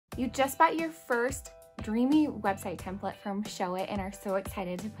You just bought your first dreamy website template from Showit and are so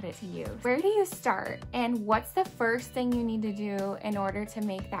excited to put it to use. Where do you start, and what's the first thing you need to do in order to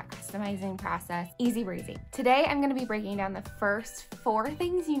make that customizing process easy breezy? Today I'm going to be breaking down the first 4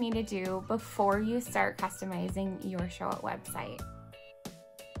 things you need to do before you start customizing your Showit website.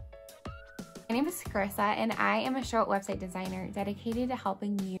 My name is Carissa, and I am a Showit website designer dedicated to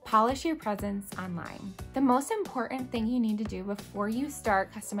helping you polish your presence online. The most important thing you need to do before you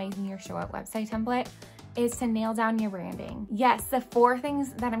start customizing your Showit website template is to nail down your branding. Yes, the 4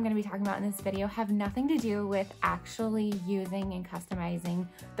 things that I'm going to be talking about in this video have nothing to do with actually using and customizing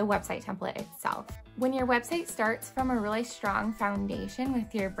the website template itself. When your website starts from a really strong foundation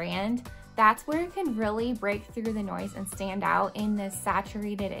with your brand, that's where it can really break through the noise and stand out in this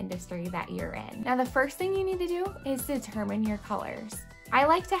saturated industry that you're in. Now, the first thing you need to do is determine your colors. I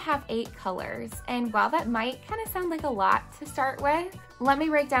like to have 8 colors, and while that might kind of sound like a lot to start with, let me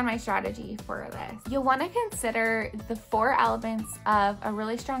break down my strategy for this. You'll want to consider the 4 elements of a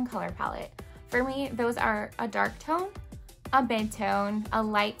really strong color palette. For me, those are a dark tone, a mid-tone, a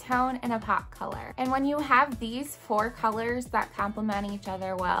light tone, and a pop color. And when you have these 4 colors that complement each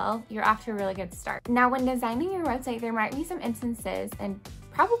other well, you're off to a really good start. Now, when designing your website, there might be some instances, and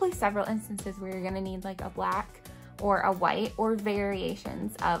probably several instances, where you're gonna need like a black or a white or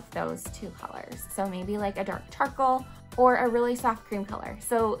variations of those 2 colors. So maybe like a dark charcoal or a really soft cream color.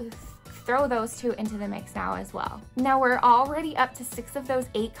 So throw those 2 into the mix now as well. Now we're already up to 6 of those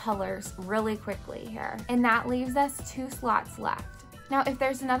 8 colors really quickly here, and that leaves us 2 slots left. Now, if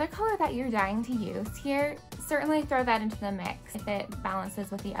there's another color that you're dying to use here, certainly throw that into the mix if it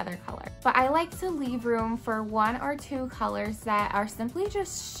balances with the other color. But I like to leave room for 1 or 2 colors that are simply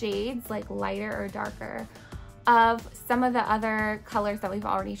just shades, like lighter or darker, of some of the other colors that we've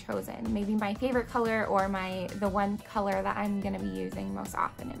already chosen. Maybe my favorite color or the one color that I'm gonna be using most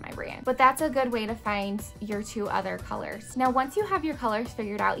often in my brand. But that's a good way to find your 2 other colors. Now, once you have your colors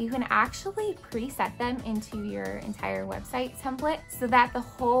figured out, you can actually preset them into your entire website template so that the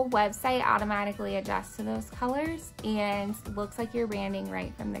whole website automatically adjusts to those colors and looks like you're branding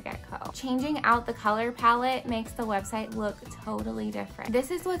right from the get-go. Changing out the color palette makes the website look totally different. This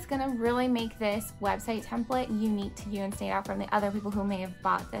is what's gonna really make this website template unique to you and stand out from the other people who may have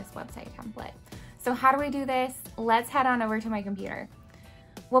bought this website template. So how do we do this? Let's head on over to my computer.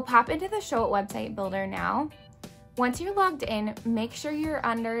 We'll pop into the Showit website builder now. Once you're logged in, make sure you're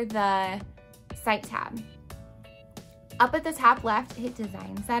under the Site tab. Up at the top left, hit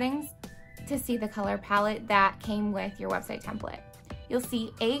Design Settings to see the color palette that came with your website template. You'll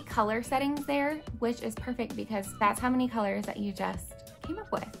see 8 color settings there, which is perfect because that's how many colors that you just came up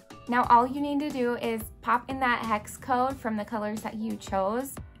with. Now all you need to do is pop in that hex code from the colors that you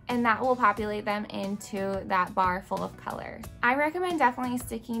chose, and that will populate them into that bar full of colors. I recommend definitely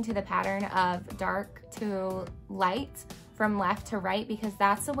sticking to the pattern of dark to light from left to right because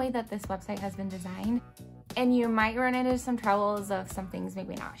that's the way that this website has been designed. And you might run into some troubles of some things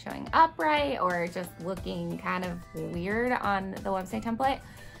maybe not showing up right or just looking kind of weird on the website template.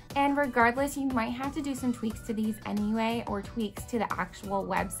 And regardless, you might have to do some tweaks to these anyway, or tweaks to the actual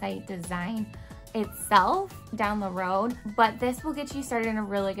website design itself down the road, but this will get you started in a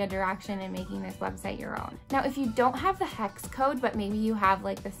really good direction in making this website your own. Now, if you don't have the hex code, but maybe you have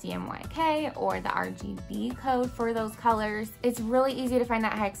like the CMYK or the RGB code for those colors, it's really easy to find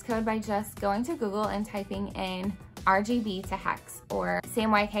that hex code by just going to Google and typing in RGB to hex or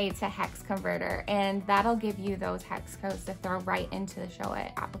CMYK to hex converter, and that'll give you those hex codes to throw right into the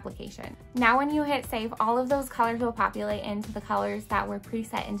Showit application. Now when you hit save, all of those colors will populate into the colors that were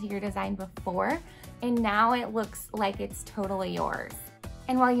preset into your design before, and now it looks like it's totally yours.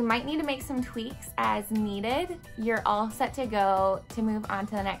 And while you might need to make some tweaks as needed, you're all set to go to move on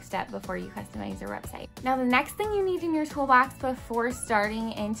to the next step before you customize your website. Now, the next thing you need in your toolbox before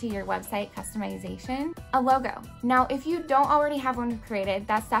starting into your website customization, a logo. Now, if you don't already have one created,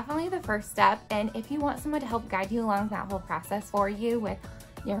 that's definitely the first step. And if you want someone to help guide you along that whole process for you with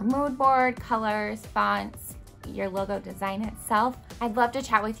your mood board, colors, fonts, your logo design itself, I'd love to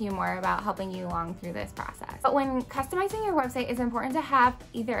chat with you more about helping you along through this process. But when customizing your website, it's important to have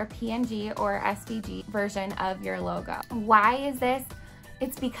either a PNG or SVG version of your logo. Why is this?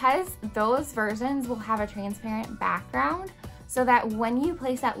 It's because those versions will have a transparent background so that when you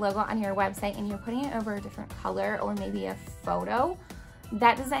place that logo on your website and you're putting it over a different color or maybe a photo,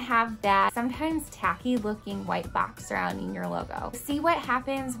 that doesn't have that sometimes tacky looking white box surrounding your logo. See what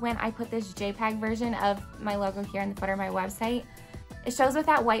happens when I put this JPEG version of my logo here in the footer of my website? It shows with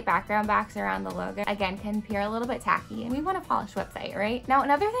that white background box around the logo. Again, can appear a little bit tacky, and we want a polished website, right? Now,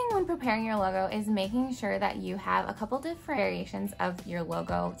 another thing when preparing your logo is making sure that you have a couple different variations of your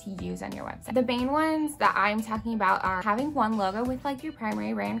logo to use on your website. The main ones that I'm talking about are having one logo with like your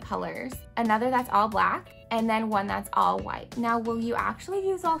primary brand colors, another that's all black, and then one that's all white. Now, will you actually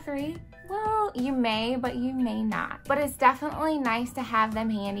use all three? Well, you may, but you may not. But it's definitely nice to have them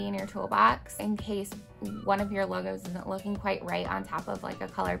handy in your toolbox in case one of your logos isn't looking quite right on top of like a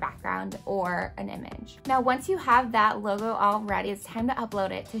color background or an image. Now, once you have that logo all ready, it's time to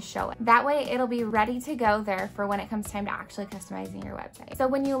upload it to Showit. That way it'll be ready to go there for when it comes time to actually customizing your website. So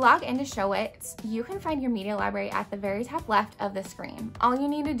when you log into Showit, you can find your media library at the very top left of the screen. All you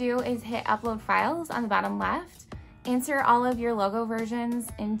need to do is hit upload files on the bottom left, insert all of your logo versions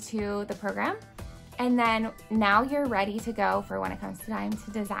into the program, and then now you're ready to go for when it comes to time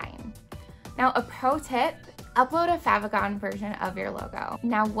to design. Now, a pro tip, upload a favicon version of your logo.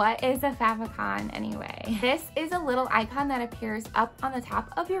 Now, what is a favicon anyway? This is a little icon that appears up on the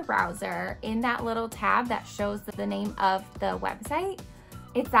top of your browser in that little tab that shows the name of the website.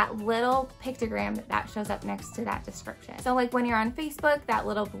 It's that little pictogram that shows up next to that description. So like when you're on Facebook, that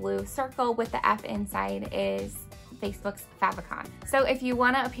little blue circle with the F inside is Facebook's favicon. So if you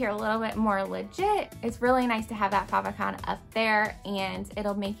want to appear a little bit more legit, it's really nice to have that favicon up there, and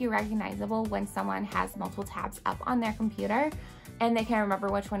it'll make you recognizable when someone has multiple tabs up on their computer and they can remember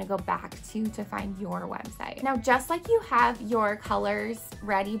which one to go back to find your website. Now, just like you have your colors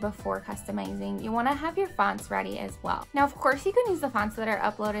ready before customizing, you want to have your fonts ready as well. Now, of course, you can use the fonts that are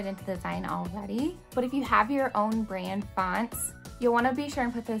uploaded into the design already, but if you have your own brand fonts, you'll want to be sure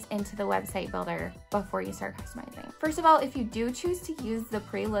and put this into the website builder before you start customizing. First of all, if you do choose to use the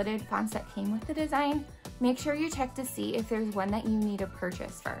preloaded fonts that came with the design, make sure you check to see if there's one that you need to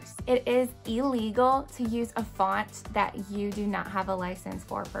purchase first. It is illegal to use a font that you do not have a license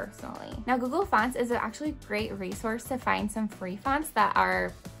for personally. Now, Google Fonts is actually a great resource to find some free fonts that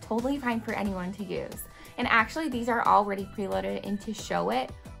are totally fine for anyone to use. And actually, these are already preloaded into Showit,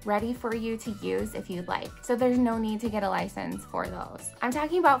 ready for you to use if you'd like. So there's no need to get a license for those. I'm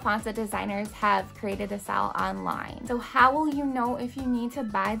talking about fonts that designers have created to sell online. So how will you know if you need to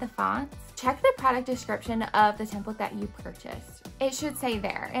buy the fonts? Check the product description of the template that you purchased. It should say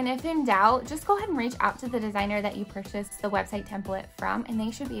there. And if in doubt, just go ahead and reach out to the designer that you purchased the website template from, and they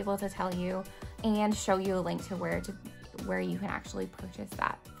should be able to tell you and show you a link to where you can actually purchase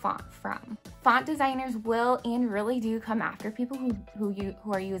that font from. Font designers will and really do come after people who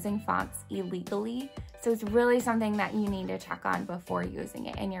are using fonts illegally. So it's really something that you need to check on before using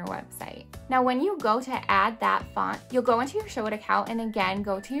it in your website. Now, when you go to add that font, you'll go into your Showit account and again,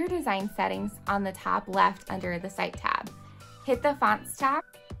 go to your design settings on the top left under the site tab. Hit the fonts tab.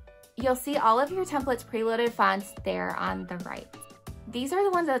 You'll see all of your templates preloaded fonts there on the right. These are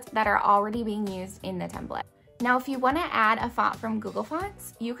the ones that are already being used in the template. Now, if you want to add a font from Google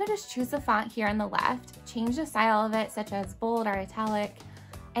Fonts, you could just choose the font here on the left, change the style of it, such as bold or italic,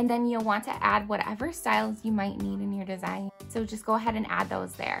 and then you'll want to add whatever styles you might need in your design. So just go ahead and add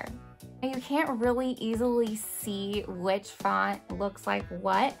those there. Now, you can't really easily see which font looks like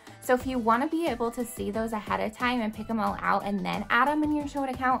what. So if you want to be able to see those ahead of time and pick them all out and then add them in your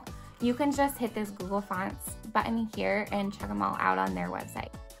Showit account, you can just hit this Google Fonts button here and check them all out on their website.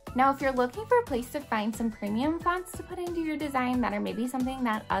 Now, if you're looking for a place to find some premium fonts to put into your design that are maybe something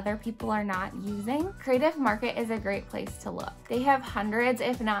that other people are not using, Creative Market is a great place to look. They have hundreds,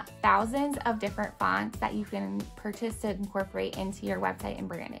 if not thousands, of different fonts that you can purchase to incorporate into your website and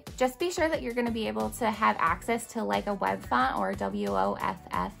branding. Just be sure that you're going to be able to have access to like a web font or a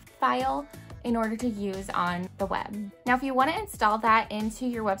WOFF file in order to use on the web. Now, if you want to install that into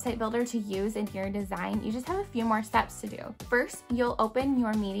your website builder to use in your design, you just have a few more steps to do. First, you'll open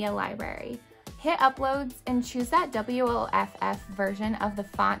your media library. Hit uploads and choose that WOFF version of the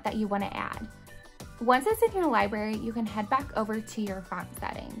font that you want to add. Once it's in your library, you can head back over to your font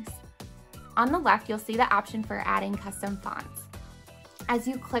settings. On the left, you'll see the option for adding custom fonts. As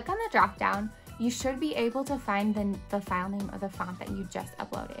you click on the drop-down, you should be able to find the file name of the font that you just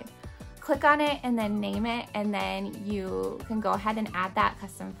uploaded. Click on it and then name it, and then you can go ahead and add that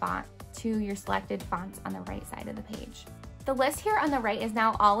custom font to your selected fonts on the right side of the page. The list here on the right is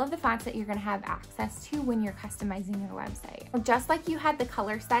now all of the fonts that you're going to have access to when you're customizing your website. Just like you had the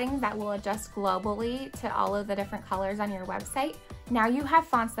color settings that will adjust globally to all of the different colors on your website, now you have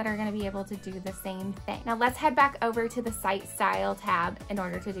fonts that are going to be able to do the same thing. Now let's head back over to the Site Style tab in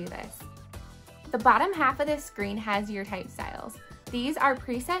order to do this. The bottom half of this screen has your type styles. These are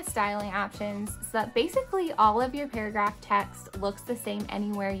preset styling options so that basically all of your paragraph text looks the same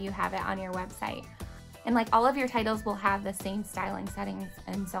anywhere you have it on your website. And like all of your titles will have the same styling settings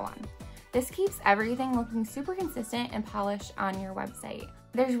and so on. This keeps everything looking super consistent and polished on your website.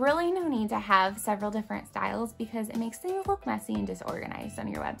 There's really no need to have several different styles because it makes things look messy and disorganized on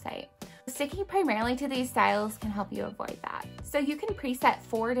your website. Sticking primarily to these styles can help you avoid that. So you can preset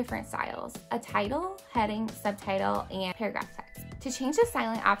 4 different styles: a title, heading, subtitle, and paragraph text. To change the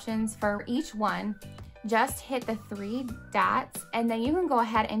styling options for each one, just hit the 3 dots and then you can go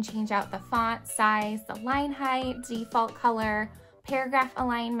ahead and change out the font size, the line height, default color, paragraph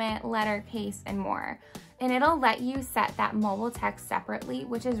alignment, letter case, and more. And it'll let you set that mobile text separately,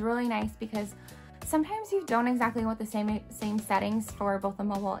 which is really nice because sometimes you don't exactly want the same settings for both the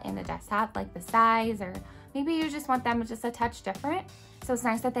mobile and the desktop, like the size, or maybe you just want them just a touch different. So it's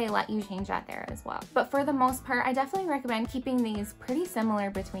nice that they let you change that there as well. But for the most part, I definitely recommend keeping these pretty similar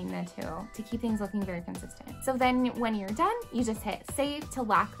between the two to keep things looking very consistent. So then when you're done, you just hit save to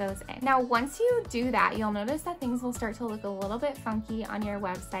lock those in. Now, once you do that, you'll notice that things will start to look a little bit funky on your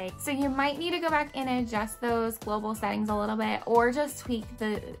website. So you might need to go back and adjust those global settings a little bit, or just tweak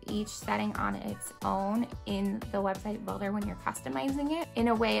each setting on its own in the website builder when you're customizing it in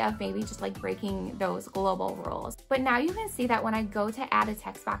a way of maybe just like breaking those global rules. But now you can see that when I go to add a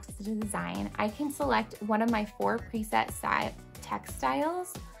text box to the design, I can select one of my 4 preset text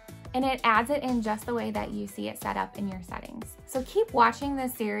styles, and it adds it in just the way that you see it set up in your settings. So keep watching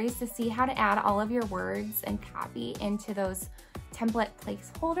this series to see how to add all of your words and copy into those template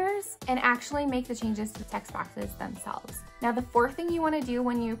placeholders and actually make the changes to the text boxes themselves. Now, the 4th thing you want to do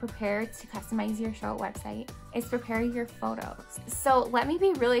when you prepare to customize your Showit website is prepare your photos. So let me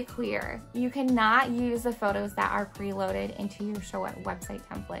be really clear. You cannot use the photos that are preloaded into your Showit website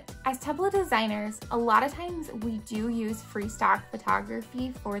template. As template designers, a lot of times we do use free stock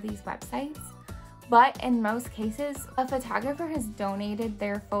photography for these websites. But in most cases, a photographer has donated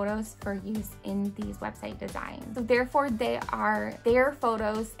their photos for use in these website designs. So therefore, they are their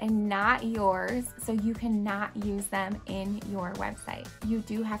photos and not yours, so you cannot use them in your website. You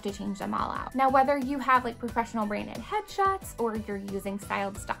do have to change them all out. Now, whether you have like professional branded headshots or you're using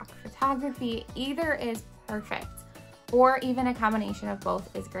styled stock photography, either is perfect, or even a combination of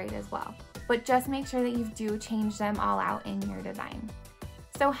both is great as well. But just make sure that you do change them all out in your design.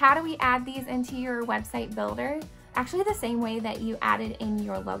 So how do we add these into your website builder? Actually the same way that you added in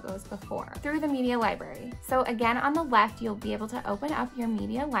your logos before, through the media library. So again, on the left, you'll be able to open up your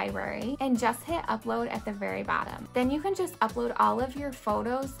media library and just hit upload at the very bottom. Then you can just upload all of your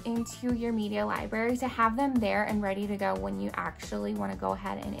photos into your media library to have them there and ready to go when you actually want to go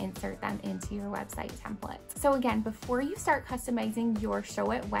ahead and insert them into your website template. So again, before you start customizing your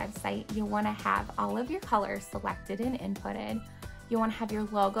Showit website, you'll want to have all of your colors selected and inputted. You want to have your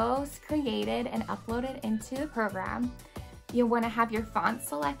logos created and uploaded into the program. You want to have your fonts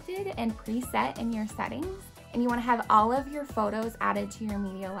selected and preset in your settings. And you want to have all of your photos added to your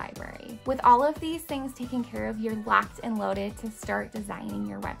media library. With all of these things taken care of, you're locked and loaded to start designing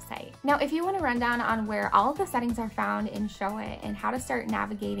your website. Now, if you want a rundown on where all of the settings are found in Showit and how to start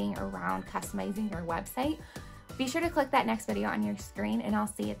navigating around customizing your website, be sure to click that next video on your screen and I'll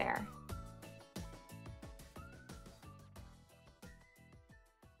see you there.